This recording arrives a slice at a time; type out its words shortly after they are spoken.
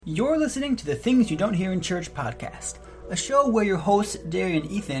You're listening to the Things You Don't Hear in Church podcast, a show where your hosts, Darian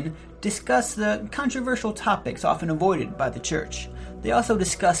and Ethan, discuss the controversial topics often avoided by the church. They also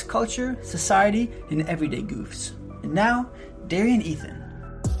discuss culture, society, and everyday goofs. And now, Darian and Ethan.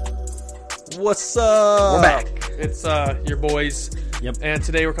 What's up? We're back. It's your boys. Yep. And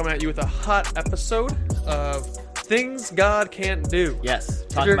today we're coming at you with a hot episode of Things God Can't Do. Yes,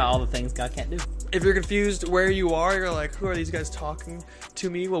 talking about all the things God can't do. If you're confused where you are, you're like, who are these guys talking to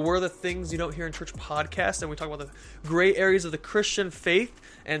me? Well, we're the Things You Don't Hear in Church podcast, and we talk about the gray areas of the Christian faith.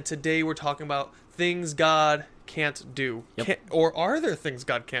 And today we're talking about things God can't do. Yep. Or are there things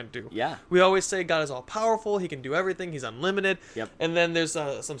God can't do? Yeah. We always say God is all powerful, he can do everything, he's unlimited. Yep. And then there's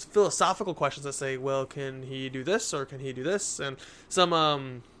some philosophical questions that say, well, can he do this or can he do this? And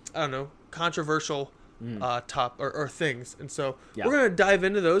some, controversial or things. And so Yeah. we're going to dive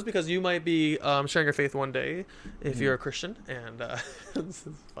into those because you might be sharing your faith one day if you're a Christian. And this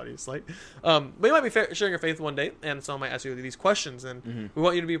is funny, slight. But you might be sharing your faith one day, and someone might ask you these questions. And we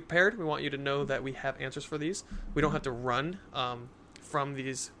want you to be prepared. We want you to know that we have answers for these. We don't have to run from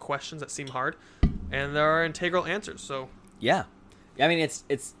these questions that seem hard. And there are integral answers. So Yeah. I mean,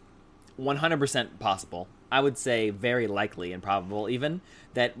 it's 100% possible. I would say very likely and probable even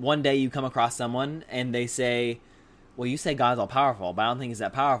that one day you come across someone and they say, well, you say God's all powerful, but I don't think he's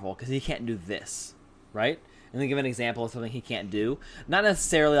that powerful because he can't do this, right? And they give an example of something he can't do. Not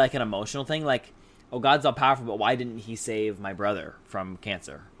necessarily like an emotional thing, like, oh, God's all powerful, but why didn't he save my brother from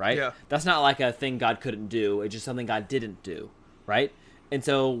cancer, right? Yeah. That's not like a thing God couldn't do. It's just something God didn't do, right? And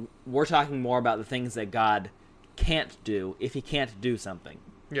so we're talking more about the things that God can't do if he can't do something,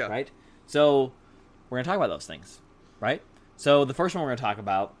 yeah. right? So we're going to talk about those things, right? So the first one we're going to talk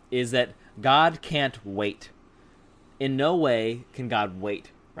about is that God can't wait. In no way can God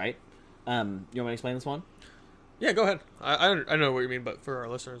wait, right? You want me to explain this one? Yeah, go ahead. I know what you mean, but for our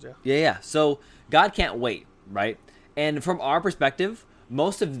listeners, yeah. Yeah. So God can't wait, right? And from our perspective,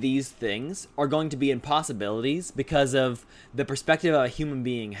 most of these things are going to be impossibilities because of the perspective a human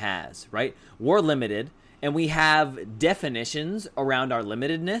being has, right? We're limited, and we have definitions around our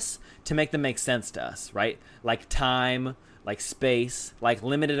limitedness to make them make sense to us, right? Like time, like space, like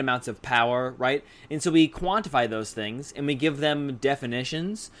limited amounts of power, right? And so we quantify those things and we give them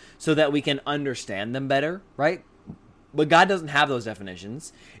definitions so that we can understand them better, right? But God doesn't have those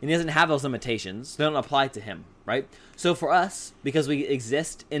definitions, and he doesn't have those limitations. They don't apply to him, right? So for us, because we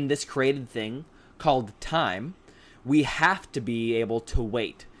exist in this created thing called time, we have to be able to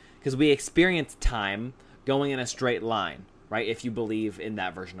wait, because we experience time going in a straight line, right? If you believe in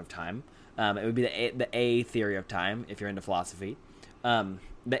that version of time. It would be the A theory of time, if you're into philosophy. The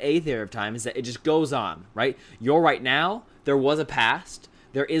A theory of time is that it just goes on, right? You're right now, there was a past,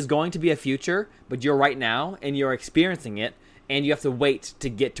 there is going to be a future, but you're right now, and you're experiencing it, and you have to wait to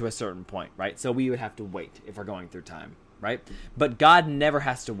get to a certain point, right? So we would have to wait if we're going through time, right? But God never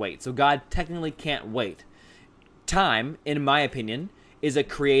has to wait, so God technically can't wait. Time, in my opinion, is a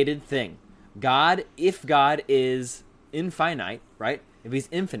created thing. If God is infinite, right? If he's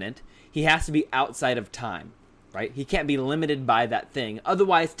infinite, he has to be outside of time, right? He can't be limited by that thing.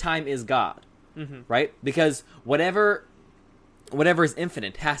 Otherwise, time is God, right? Because whatever is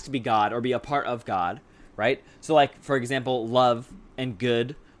infinite has to be God or be a part of God, right? So like, for example, love and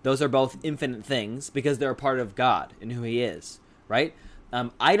good, those are both infinite things because they're a part of God and who he is, right?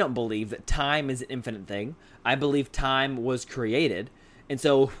 I don't believe that time is an infinite thing. I believe time was created. And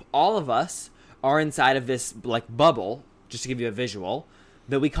so all of us are inside of this like bubble, just to give you a visual,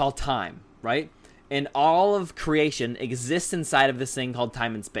 that we call time, right? And all of creation exists inside of this thing called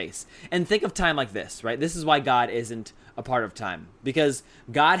time and space. And think of time like this, right? This is why God isn't a part of time, because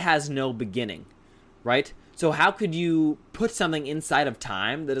God has no beginning, right? So how could you put something inside of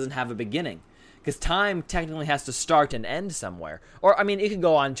time that doesn't have a beginning? Because time technically has to start and end somewhere. Or, I mean, it could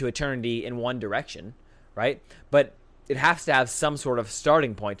go on to eternity in one direction, right? But it has to have some sort of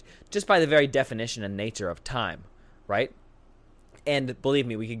starting point just by the very definition and nature of time, right? And believe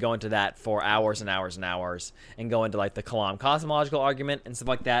me, we could go into that for hours and hours and hours and go into like the Kalam cosmological argument and stuff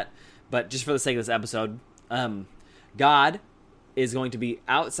like that. But just for the sake of this episode, God is going to be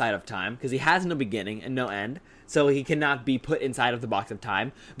outside of time because he has no beginning and no end. So he cannot be put inside of the box of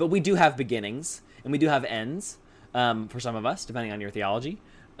time. But we do have beginnings and we do have ends for some of us, depending on your theology.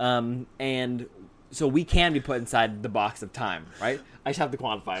 And so we can be put inside the box of time, right? I just have to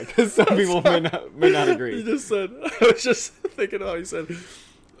quantify it because some people may not agree. You just said, I was just thinking how you said,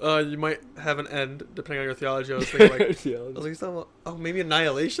 you might have an end, depending on your theology. I was thinking like, maybe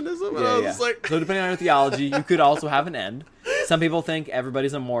annihilationism? And Yeah. So depending on your theology, you could also have an end. Some people think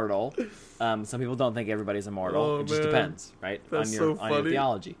everybody's immortal. Some people don't think everybody's immortal. Oh, it just man. depends, right? That's on so your funny.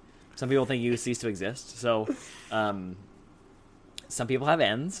 theology. Some people think you cease to exist. So, some people have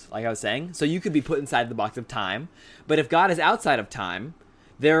ends, like I was saying. So you could be put inside the box of time. But if God is outside of time,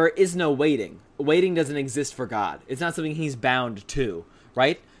 there is no waiting. Waiting doesn't exist for God. It's not something he's bound to,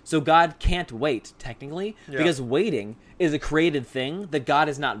 right? So God can't wait, technically, because waiting is a created thing that God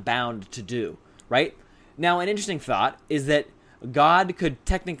is not bound to do, right? Now, an interesting thought is that God could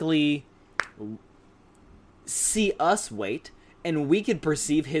technically see us wait, and we could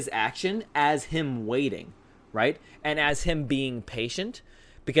perceive his action as him waiting, right? And as him being patient,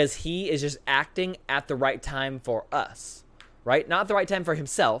 because he is just acting at the right time for us, right? Not the right time for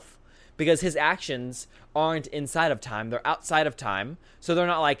himself, because his actions aren't inside of time. They're outside of time. So they're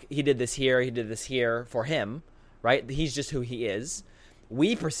not like he did this here for him, right? He's just who he is.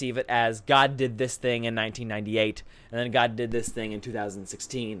 We perceive it as God did this thing in 1998, and then God did this thing in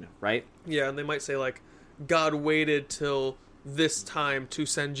 2016, right? Yeah, and they might say, like, God waited till this time to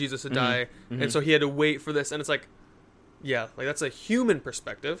send Jesus to die, and so he had to wait for this. And it's like, yeah, like, that's a human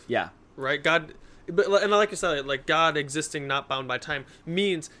perspective. Yeah. Right? God... But, and like you said, like, God existing not bound by time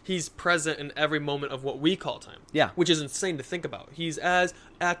means he's present in every moment of what we call time. Yeah. Which is insane to think about. He's as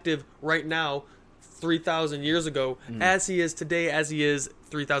active right now, 3,000 years ago, as he is today, as he is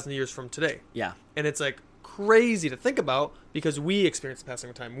 3,000 years from today. Yeah. And it's, like, crazy to think about because we experience the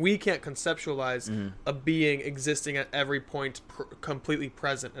passing of time. We can't conceptualize a being existing at every point, completely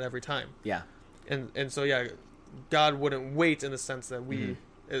present at every time. Yeah. And so, yeah, God wouldn't wait in the sense that we...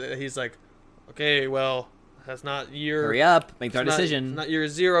 He's like... Okay, well, that's not year... Hurry up, make our decision. It's not year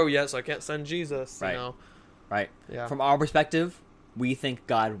 0 yet, so I can't send Jesus, Right. you know? Right. Yeah. From our perspective, we think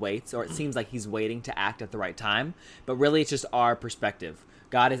God waits, or it seems like he's waiting to act at the right time, but really it's just our perspective.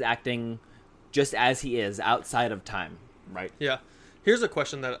 God is acting just as he is, outside of time, right? Yeah. Here's a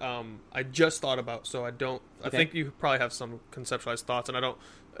question that I just thought about, so I don't... I Okay. think you probably have some conceptualized thoughts, and I don't...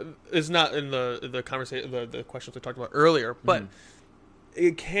 It's not in the conversation, the questions we talked about earlier, but...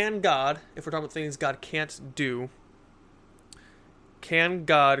 Can God, if we're talking about things God can't do, can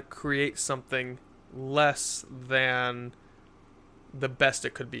God create something less than the best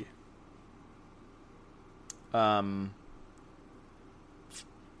it could be? Like,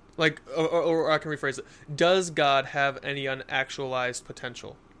 or I can rephrase it. Does God have any unactualized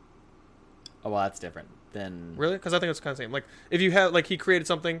potential? Oh, well, that's different than... Really? Because I think it's kind of the same. Like, if you have, like, he created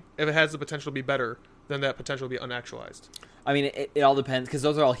something, if it has the potential to be better, then that potential will be unactualized. I mean, it all depends, because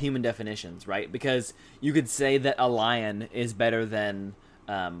those are all human definitions, right? Because you could say that a lion is better than,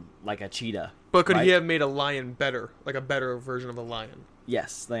 like, a cheetah. But could right? he have made a lion better? Like a better version of a lion?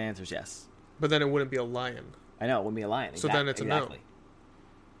 Yes, the answer is yes. But then it wouldn't be a lion. I know, it wouldn't be a lion. So then it's a no.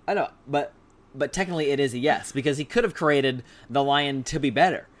 I know, but technically it is a yes, because he could have created the lion to be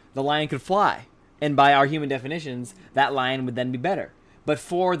better. The lion could fly, and by our human definitions, that lion would then be better. But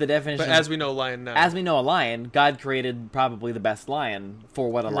for the definition... But as we know lion now. As we know a lion, God created probably the best lion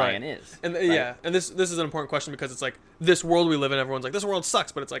for what a lion is. And right? yeah, and this is an important question because it's like, this world we live in, everyone's like, this world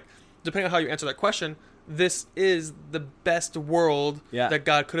sucks, but it's like, depending on how you answer that question, this is the best world that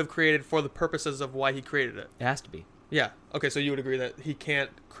God could have created for the purposes of why he created it. It has to be. Yeah. Okay, so you would agree that he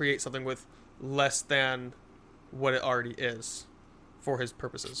can't create something with less than what it already is for his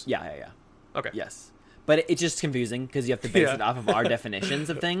purposes. Yeah. Okay. Yes. But it's just confusing because you have to base it off of our definitions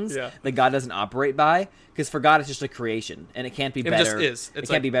of things that God doesn't operate by. Because for God, it's just a creation, and it can't be better. It just is. It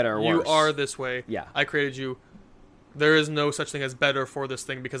can't be better or worse. You are this way. Yeah. I created you. There is no such thing as better for this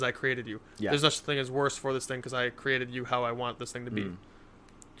thing because I created you. Yeah. There's no such thing as worse for this thing because I created you how I want this thing to be.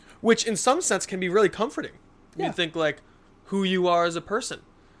 Which, in some sense, can be really comforting. Yeah. You think, like, who you are as a person.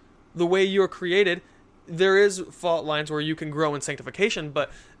 The way you're created, there is fault lines where you can grow in sanctification,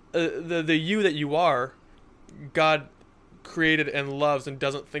 but the you that you are, God created and loves and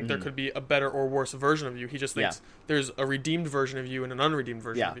doesn't think there could be a better or worse version of you. He just thinks there's a redeemed version of you and an unredeemed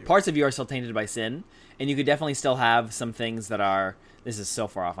version of you. Parts of you are still tainted by sin, and you could definitely still have some things that are... This is so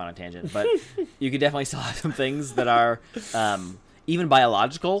far off on a tangent, but you could definitely still have some things that are even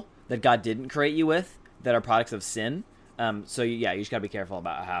biological that God didn't create you with, that are products of sin. So you just gotta be careful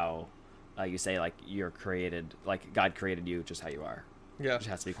about how you say, like, you're created, like God created you just how you are. Yeah. It just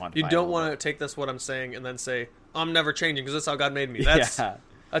has to be quantified. You don't want to take this, what I'm saying, and then say, I'm never changing because that's how God made me. That's bad.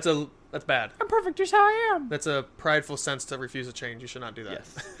 I'm perfect just how I am. That's a prideful sense to refuse to change. You should not do that.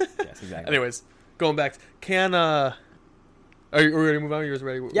 Yes, exactly. Anyways, going back, are you ready to move on? Are you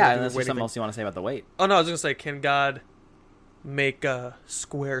ready? Yeah, unless there's something else you want to say about the weight. Oh, no, I was going to say, can God make a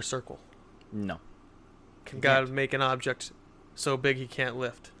square circle? No. Can God make an object so big he can't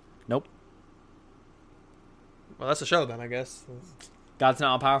lift? Nope. Well, that's a show then, I guess. God's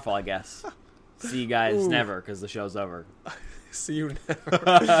not all powerful, I guess. See you guys Ooh. never, because the show's over. See you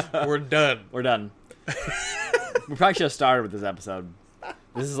never. We're done. We're done. We probably should have started with this episode.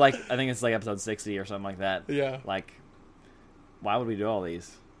 This is like, I think it's like episode 60 or something like that. Yeah. Like, why would we do all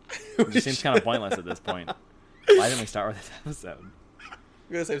these? It just seems kind of pointless at this point. Why didn't we start with this episode?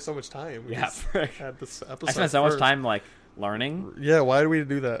 We're gonna save so much time. We Yeah, just frick. had this episode I spent so much first. time, like, learning. Yeah, why do we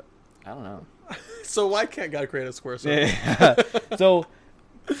do that? I don't know. So why can't God create a square circle? Yeah. So,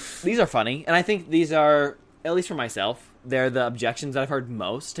 these are funny, and I think these are, at least for myself, they're the objections that I've heard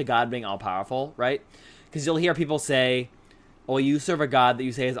most to God being all-powerful, right? Because you'll hear people say, well, you serve a God that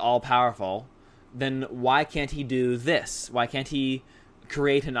you say is all-powerful, then why can't he do this? Why can't he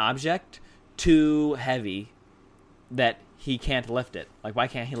create an object too heavy that he can't lift it? Like, why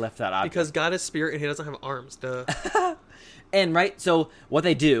can't he lift that object? Because God is spirit and he doesn't have arms. Duh. And, right, so what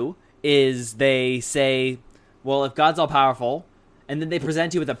they do is they say, well, if God's all-powerful, and then they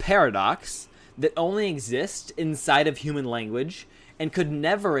present you with a paradox that only exists inside of human language and could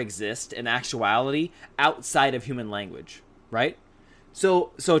never exist in actuality outside of human language, right?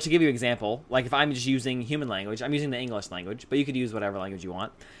 So to give you an example, like if I'm just using human language, I'm using the English language, but you could use whatever language you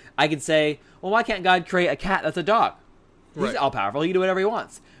want. I could say, well, why can't God create a cat that's a dog? He's Right. all-powerful. He can do whatever he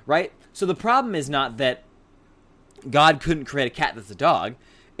wants, right? So the problem is not that God couldn't create a cat that's a dog.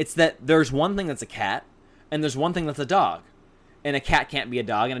 It's that there's one thing that's a cat, and there's one thing that's a dog. And a cat can't be a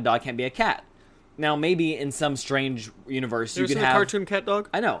dog, and a dog can't be a cat. Now, maybe in some strange universe, You you ever could seen a have... cartoon cat dog?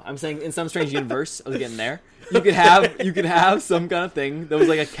 I know. I'm saying in some strange universe, I was getting there. You could have some kind of thing that was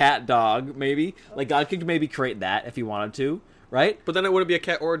like a cat dog, maybe. Like God could maybe create that if he wanted to, right? But then it wouldn't be a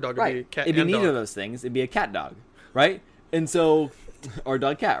cat or a dog. It'd Right. be a cat It'd be and neither dog. of those things. It'd be a cat dog, right? And so, or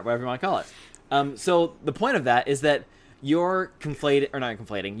dog cat, whatever you want to call it. So the point of that is that you're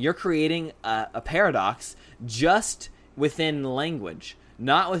you're creating a paradox just within language,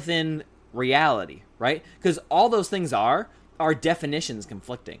 not within reality, right? Because all those things are definitions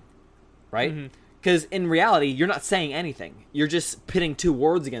conflicting, right? Mm-hmm. Because in reality, you're not saying anything. You're just pitting two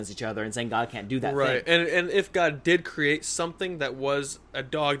words against each other and saying God can't do that Right. thing. And if God did create something that was a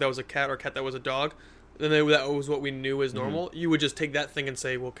dog that was a cat or a cat that was a dog, then that was what we knew as normal, you would just take that thing and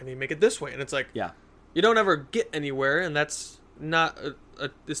say, well, can he make it this way? And it's like, Yeah. you don't ever get anywhere, and that's not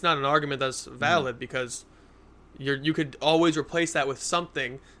it's not an argument that's valid because you could always replace that with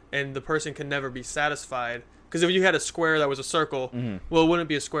something, and the person can never be satisfied. Because if you had a square that was a circle, well, it wouldn't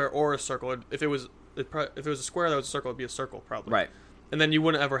be a square or a circle. If it was a square that was a circle, it'd be a circle probably. Right. And then you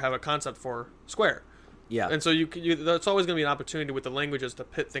wouldn't ever have a concept for square. Yeah. And so that's always going to be an opportunity with the languages to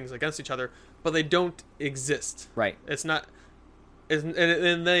pit things against each other, but they don't exist. Right. It's not,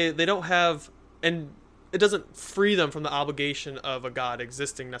 and they don't have, and it doesn't free them from the obligation of a God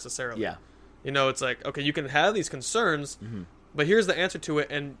existing necessarily. Yeah. You know, it's like, okay, you can have these concerns, but here's the answer to it,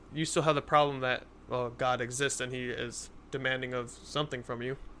 and you still have the problem that, well, God exists and he is demanding of something from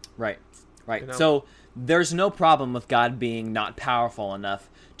you. Right. Right. You know? So there's no problem with God being not powerful enough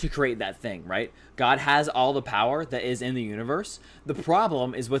to create that thing, right? God has all the power that is in the universe. The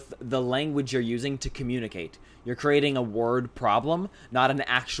problem is with the language you're using to communicate. You're creating a word problem, not an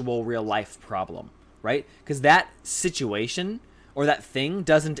actual real life problem, right? Because that situation or that thing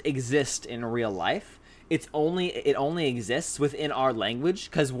doesn't exist in real life. It only exists within our language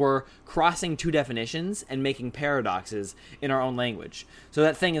because we're crossing two definitions and making paradoxes in our own language. So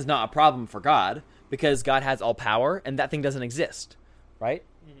that thing is not a problem for God because God has all power and that thing doesn't exist, right?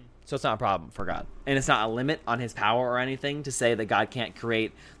 So it's not a problem for God. And it's not a limit on his power or anything to say that God can't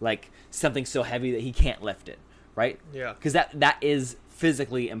create like something so heavy that he can't lift it, right? Yeah. Because that is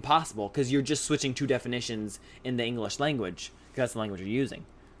physically impossible because you're just switching two definitions in the English language because that's the language you're using,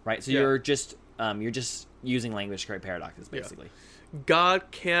 right? So Yeah. you're just using language to create paradoxes, basically. God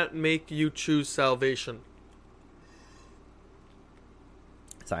can't make you choose salvation.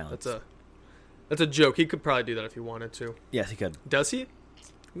 Silence. That's a joke. He could probably do that if he wanted to. Yes, he could. Does he?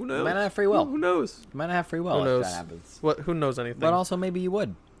 Who knows? You might not have free will. Who knows? You might not have free will Who knows? if that happens. Who knows anything? But also maybe you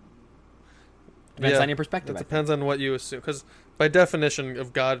would. Depends on your perspective. It I think. depends on what you assume. Because by definition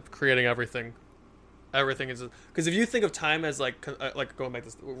of God creating everything is because if you think of time as like going back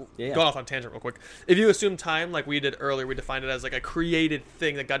to Yeah. go off on tangent real quick. If you assume time like we did earlier, we defined it as like a created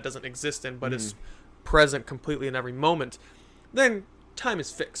thing that God doesn't exist in, but is present completely in every moment. Then time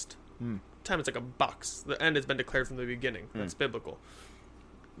is fixed. Time is like a box. The end has been declared from the beginning. That's biblical.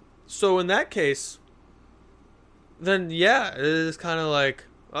 So in that case, then yeah, it is kind of like,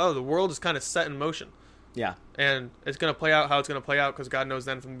 oh, the world is kind of set in motion. Yeah. And it's going to play out how it's going to play out because God knows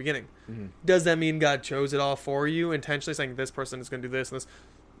then from the beginning. Does that mean God chose it all for you intentionally, saying this person is going to do this and this?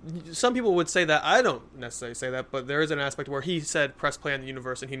 some people would say that. I don't necessarily say that, but there is an aspect where he said press play on the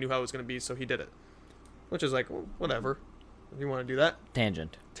universe and he knew how it was going to be, so he did it. Which is like, well, whatever. If you want to do that.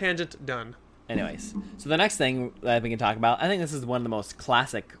 Tangent. Done. Anyways, so the next thing that we can talk about, I think this is one of the most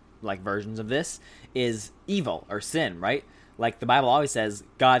classic like versions of this, is evil or sin, right? Like the Bible always says,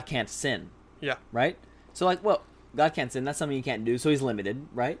 God can't sin, Yeah. right? So like, well, God can't sin. That's something you can't do. So he's limited,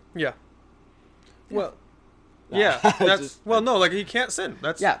 right? Yeah. Well, yeah. That's well, no, like he can't sin.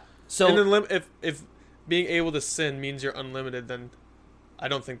 That's Yeah. So and then if being able to sin means you're unlimited, then I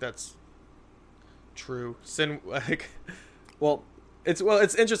don't think that's true. Sin, like, well, it's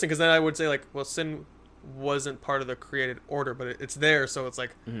interesting because then I would say like, well, sin wasn't part of the created order, but it's there, so it's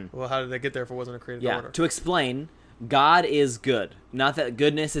like, well, how did they get there if it wasn't a created yeah. order? To explain, God is good. Not that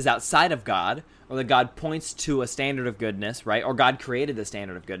goodness is outside of God, or that God points to a standard of goodness, right? Or God created the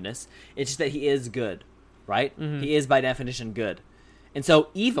standard of goodness. It's just that he is good, right? He is by definition good. And so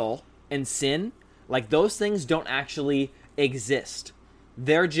evil and sin, like those things don't actually exist.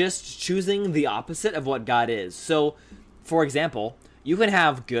 They're just choosing the opposite of what God is. So, for example, you can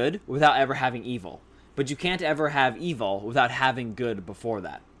have good without ever having evil, but you can't ever have evil without having good before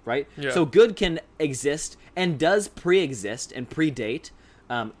that, right? Yeah. So good can exist and does pre-exist and predate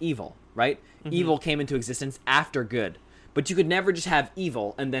evil, right? Evil came into existence after good, but you could never just have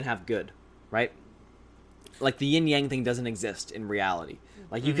evil and then have good, right? Like the yin-yang thing doesn't exist in reality.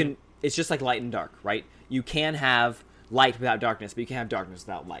 Like you can, it's just like light and dark, right? You can have light without darkness, but you can't have darkness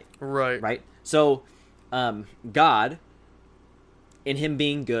without light, Right. right? So God, in him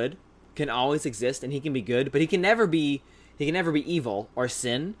being good, can always exist, and he can be good, but he can never be evil or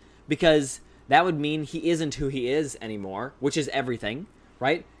sin, because that would mean he isn't who he is anymore, which is everything,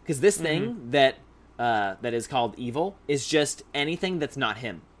 right? Because this thing that is called evil is just anything that's not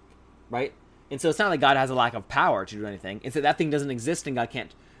him, right? And so it's not like God has a lack of power to do anything. It's that thing doesn't exist and God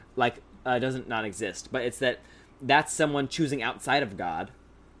can't, doesn't not exist. But it's that's someone choosing outside of God,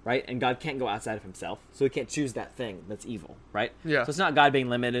 right? And God can't go outside of himself, so he can't choose that thing that's evil, right? Yeah. So it's not God being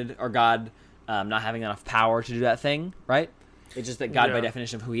limited or God not having enough power to do that thing, right? It's just that God, by Yeah.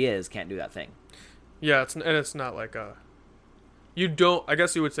 definition of who he is, can't do that thing. Yeah, it's not like you don't. I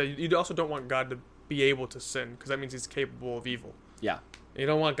guess you would say you also don't want God to be able to sin because that means he's capable of evil. Yeah. You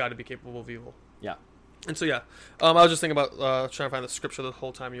don't want God to be capable of evil. Yeah. And so yeah, I was just thinking about trying to find the scripture the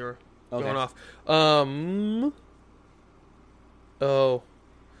whole time you were going off. Oh,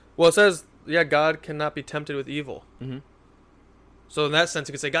 well, it says God cannot be tempted with evil. Mm-hmm. So in that sense,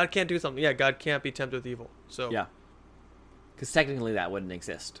 you could say God can't do something. Yeah, God can't be tempted with evil. So Yeah. Because technically that wouldn't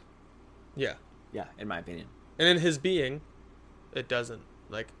exist. yeah, Yeah, in my opinion. and in his being, it doesn't.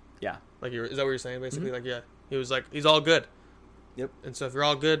 Yeah. Is that what you're saying? Basically, he was like he's all good. Yep. And so if you're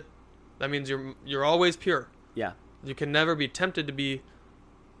all good, that means you're always pure. Yeah. You can never be tempted to be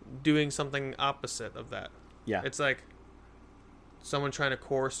doing something opposite of that. Yeah. It's like someone trying to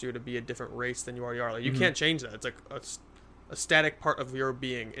coerce you to be a different race than you already are. Like you can't change that. It's like a static part of your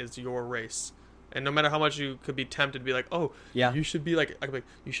being is your race. And no matter how much you could be tempted to be like, oh, Yeah. you should be like, I could be like,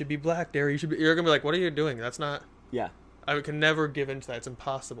 you should be black, Derry. You're gonna be like, what are you doing? That's not. Yeah. I can never give in to that. It's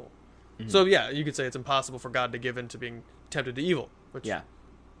impossible. So yeah, you could say it's impossible for God to give in to being tempted to evil. Which Yeah.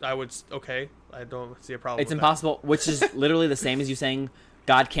 I would I don't see a problem. It's with impossible, which is literally the same as you saying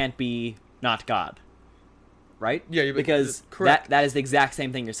God can't be not God. Right? Yeah, because correct. that is the exact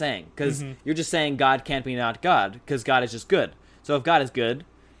same thing you're saying. Because you're just saying God can't be not God, because God is just good. So if God is good,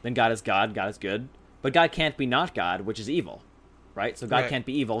 then God is God, God is good. But God can't be not God, which is evil. Right? So God Right. can't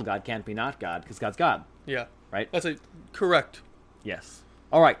be evil, God can't be not God, because God's God. that. Yeah, Right? that's correct. Yes.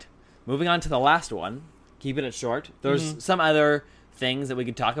 All right. Moving on to the last one. Keeping it short. There's some other things that we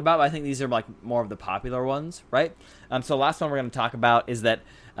could talk about, but I think these are like more of the popular ones, right? So the last one we're going to talk about is that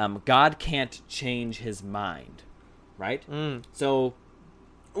God can't change his mind, right? So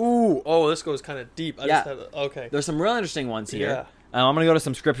This goes kind of deep. Okay. there's some real interesting ones here. Yeah. I'm going to go to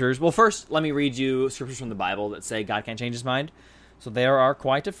some scriptures. Well, first, let me read you scriptures from the Bible that say God can't change his mind. So there are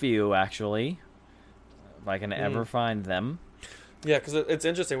quite a few, actually, if I can ever find them. Yeah, because it's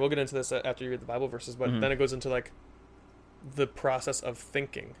interesting. We'll get into this after you read the Bible verses, but then it goes into like the process of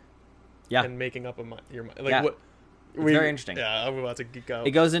thinking Yeah. and making up your mind. Like Yeah. what? It's very interesting. Yeah, I'm about to geek out.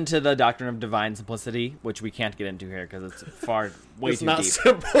 It goes into the doctrine of divine simplicity, which we can't get into here because it's way it's too not deep.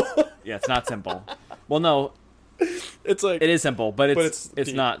 simple. Yeah, it's not simple. Well, no, It's like it is simple, but it's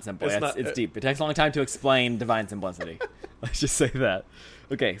deep. not simple. It's deep. It takes a long time to explain divine simplicity. Let's just say that.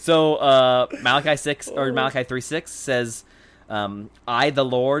 Okay, so Malachi 6 or Malachi 3:6 says, "I, the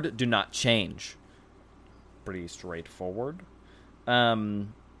Lord, do not change." Pretty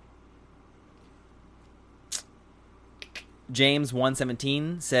James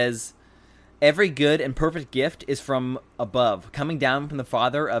 1:17 says, "Every good and perfect gift is from above, coming down from the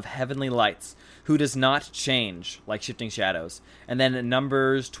Father of heavenly lights, who does not change like shifting shadows." And then in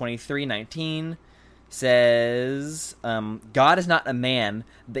Numbers 23:19 says, "God is not a man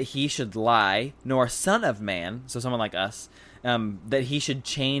that he should lie, nor a son of man," so someone like us, "that he should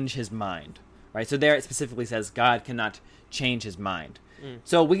change his mind." Right? So there it specifically says God cannot change his mind.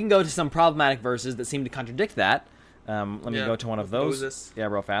 So we can go to some problematic verses that seem to contradict that. Let me go to one of those. Moses. Yeah,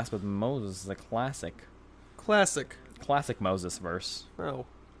 real fast. With Moses, a classic Moses verse. Oh.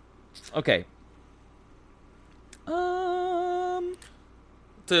 Okay.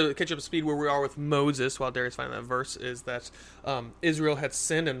 To catch up to speed where we are with Moses, while Darius finding that verse, is that Israel had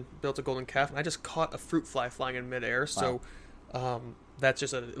sinned and built a golden calf, and I just caught a fruit fly flying in midair. So that's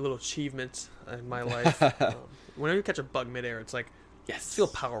just a little achievement in my life. Whenever you catch a bug midair, it's like, Yes. feel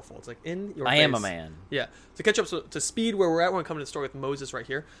powerful. It's like in your I face. am a man. Yeah. To catch up to speed where we're at when we come to the story with Moses right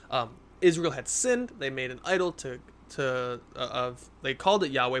here, Israel had sinned. They made an idol they called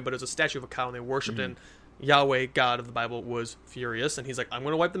it Yahweh, but it was a statue of a cow, and they worshipped it. And Yahweh, God of the Bible, was furious, and he's like, "I'm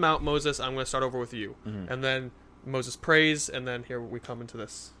going to wipe them out, Moses. I'm going to start over with you." And then Moses prays, and then here we come into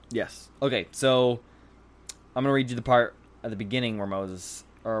this. Yes. Okay, so I'm going to read you the part at the beginning where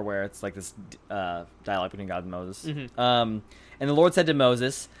it's like this dialogue between God and Moses. And the Lord said to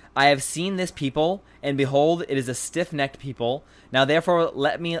Moses, "I have seen this people, and behold, it is a stiff-necked people. Now therefore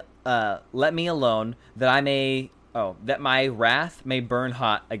let me alone, that my wrath may burn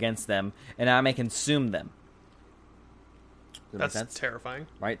hot against them, and I may consume them." Does that make That's sense? terrifying.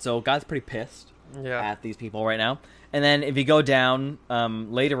 Right? So God's pretty pissed Yeah. at these people right now. And then if you go down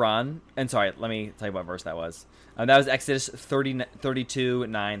later on, and sorry, let me tell you what verse that was. That was Exodus 32,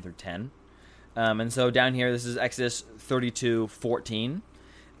 9 through 10. And so down here, this is Exodus 32, 14.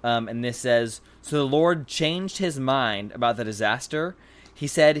 And this says, "So the Lord changed his mind about the disaster he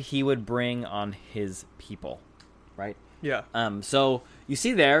said he would bring on his people." Right? Yeah. So you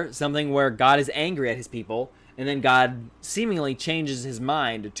see there something where God is angry at his people, and then God seemingly changes his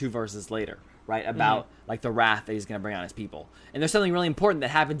mind 2 verses later, right? About like the wrath that he's going to bring on his people. And there's something really important that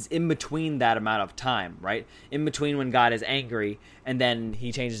happens in between that amount of time, right? In between when God is angry and then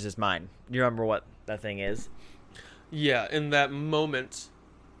he changes his mind. Do you remember what that thing is? Yeah, in that moment,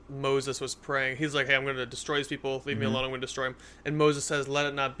 Moses was praying. He's like, "Hey, I'm going to destroy these people. Leave me alone. I'm going to destroy them." And Moses says, "Let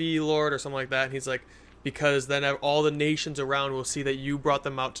it not be, Lord," or something like that. And he's like, "Because then all the nations around will see that you brought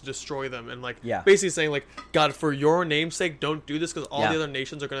them out to destroy them." And like, basically saying like, "God, for your name's sake, don't do this, because all the other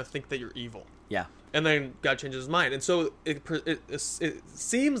nations are going to think that you're evil." Yeah. And then God changes his mind. And so it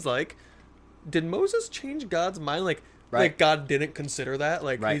seems like, did Moses change God's mind? Like God didn't consider that.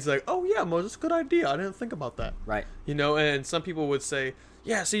 Like he's like, "Oh yeah, Moses, good idea. I didn't think about that." Right. You know, and some people would say,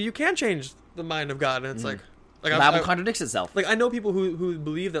 "Yeah, see, you can change the mind of God." And it's like The Bible contradicts itself. Like I know people who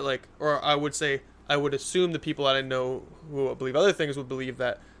believe that, like, or I would assume the people that I know who believe other things would believe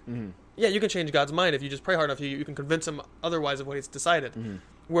that, yeah, you can change God's mind if you just pray hard enough. You can convince him otherwise of what he's decided.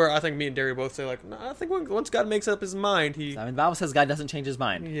 Where I think me and Derry both say, like, "No, I think once God makes up his mind, the Bible says God doesn't change his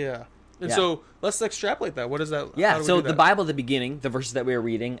mind. Yeah. And so let's extrapolate that. What is that? Yeah, how do we so do the that? Bible at the beginning, the verses that we were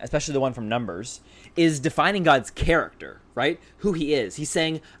reading, especially the one from Numbers, is defining God's character, right? Who he is. He's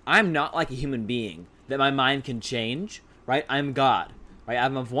saying, "I'm not like a human being that my mind can change, right? I'm God, right?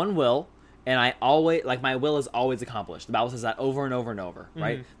 I'm of one will, and I always, like, my will is always accomplished." The Bible says that over and over and over,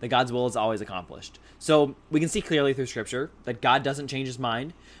 right? That God's will is always accomplished. So we can see clearly through Scripture that God doesn't change his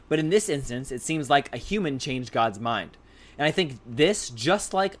mind, but in this instance, it seems like a human changed God's mind. And I think this,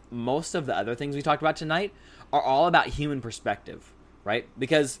 just like most of the other things we talked about tonight, are all about human perspective, right?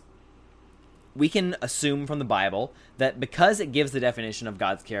 Because we can assume from the Bible that because it gives the definition of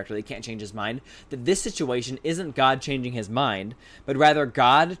God's character, that he can't change his mind, that this situation isn't God changing his mind, but rather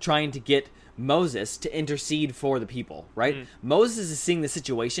God trying to get Moses to intercede for the people, right? Moses is seeing the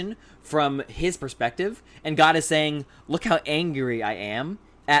situation from his perspective, and God is saying, "Look how angry I am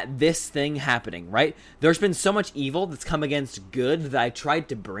at this thing happening," right? There's been so much evil that's come against good that I tried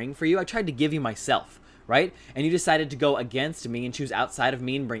to bring for you. I tried to give you myself, right? And you decided to go against me and choose outside of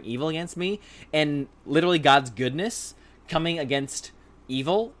me and bring evil against me. And literally God's goodness coming against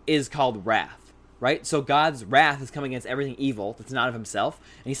evil is called wrath, right? So God's wrath is coming against everything evil that's not of himself.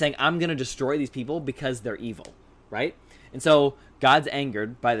 And he's saying, "I'm going to destroy these people because they're evil," right? And so God's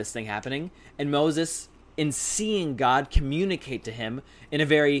angered by this thing happening. And Moses, in seeing God communicate to him in a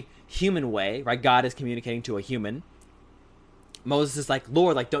very human way, right? God is communicating to a human. Moses is like,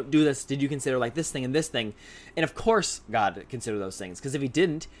 "Lord, like, don't do this. Did you consider like this thing and this thing?" And of course God considered those things, because if he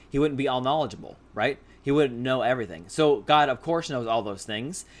didn't, he wouldn't be all knowledgeable, right? He wouldn't know everything. So God, of course, knows all those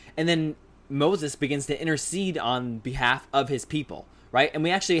things. And then Moses begins to intercede on behalf of his people, right? And we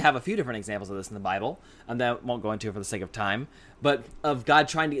actually have a few different examples of this in the Bible, and that I won't go into for the sake of time, but of God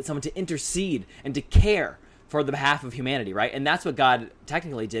trying to get someone to intercede and to care for the behalf of humanity, right? And that's what God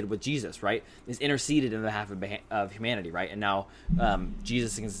technically did with Jesus, right? Is interceded in the behalf of humanity, right? And now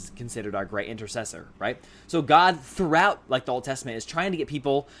Jesus is considered our great intercessor, right? So God, throughout like the Old Testament, is trying to get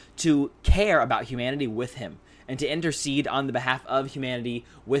people to care about humanity with him and to intercede on the behalf of humanity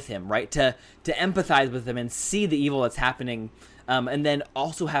with him, right? To empathize with them and see the evil that's happening, and then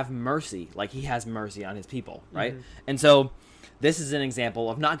also have mercy, like he has mercy on his people, right? Mm-hmm. And so this is an example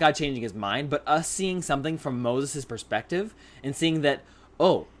of not God changing his mind, but us seeing something from Moses' perspective and seeing that,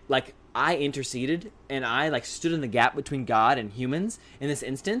 oh, like I interceded and I like stood in the gap between God and humans in this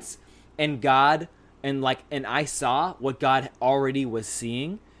instance, and God and I saw what God already was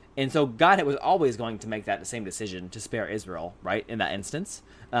seeing. And so God was always going to make that same decision to spare Israel, right, in that instance,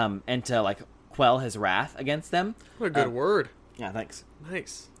 and to like quell his wrath against them. What a good word. Yeah, thanks.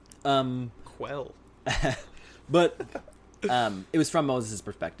 Nice. Quell. But it was from Moses'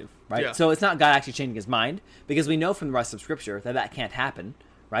 perspective, right? Yeah. So it's not God actually changing his mind, because we know from the rest of Scripture that can't happen,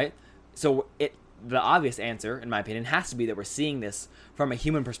 right? So the obvious answer, in my opinion, has to be that we're seeing this from a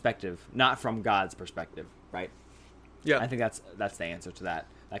human perspective, not from God's perspective, right? Yeah. I think that's the answer to that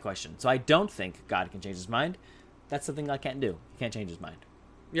question. So I don't think God can change his mind. That's something God can't do. He can't change his mind.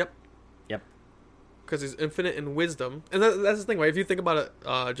 Yep. Yep. Because he's infinite in wisdom. And that's the thing, right? If you think about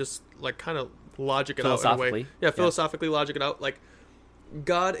it, just like kind of logic it out in a way. Yeah, philosophically logic it out. Like,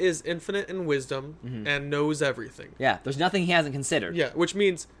 God is infinite in wisdom and knows everything. Yeah, there's nothing he hasn't considered. Yeah, which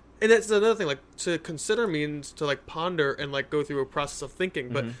means, and that's another thing, like, to consider means to, like, ponder and, like, go through a process of thinking.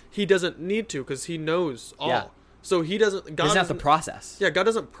 But he doesn't need to, because he knows all. Yeah. So he doesn't... God doesn't have to process. Yeah, God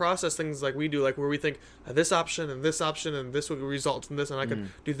doesn't process things like we do, like, where we think, this option, and this will result in this, and I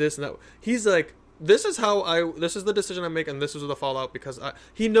can do this and that. He's like, this is the decision I make, and this is the fallout, because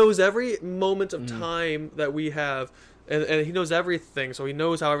he knows every moment of time that we have, and he knows everything, so he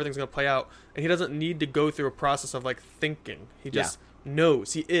knows how everything's going to play out, and he doesn't need to go through a process of, like, thinking. He just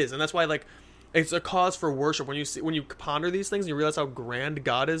knows. He is, and that's why, like, it's a cause for worship. When you ponder these things, and you realize how grand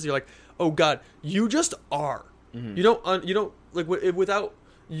God is, you're like, oh, God, you just are. You don't, like, without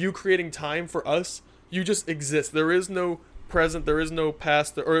you creating time for us, you just exist. There is no present, there is no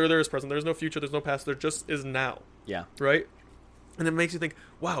past, or there is present, there's no future, there's no past, there just is now. Yeah. Right? And it makes you think,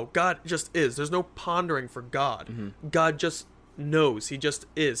 wow, God just is. There's no pondering for God. God just knows. He just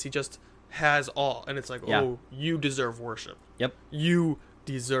is. He just has all. And it's like, oh, you deserve worship. Yep. You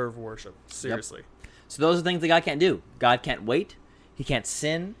deserve worship. Seriously. Yep. So those are things that God can't do. God can't wait. He can't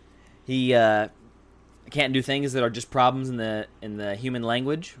sin. He can't do things that are just problems in the human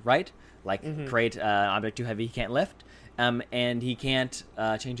language, right? Like create an object too heavy he can't lift. And he can't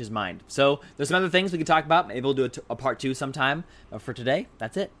change his mind. So there's some other things we could talk about. Maybe we'll do a part 2 sometime. But for today,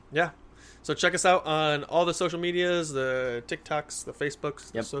 that's it. Yeah. So check us out on all the social medias, the TikToks, the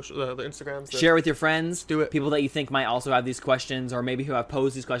Facebooks, the Instagrams. Share with your friends. Do it. People that you think might also have these questions, or maybe who have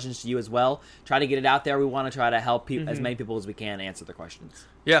posed these questions to you as well. Try to get it out there. We want to try to help as many people as we can answer the questions.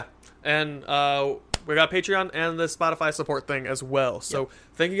 Yeah. And we got Patreon and the Spotify support thing as well. So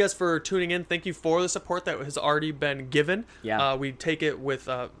thank you guys for tuning in. Thank you for the support that has already been given. Yeah. We take it with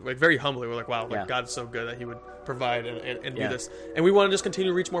like very humbly. We're like, wow, like God's so good that he would provide and do this. And we want to just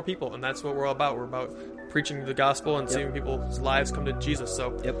continue to reach more people. And that's what we're all about. We're about preaching the gospel and seeing people's lives come to Jesus. So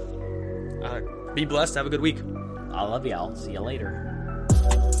be blessed. Have a good week. I love y'all. See you later.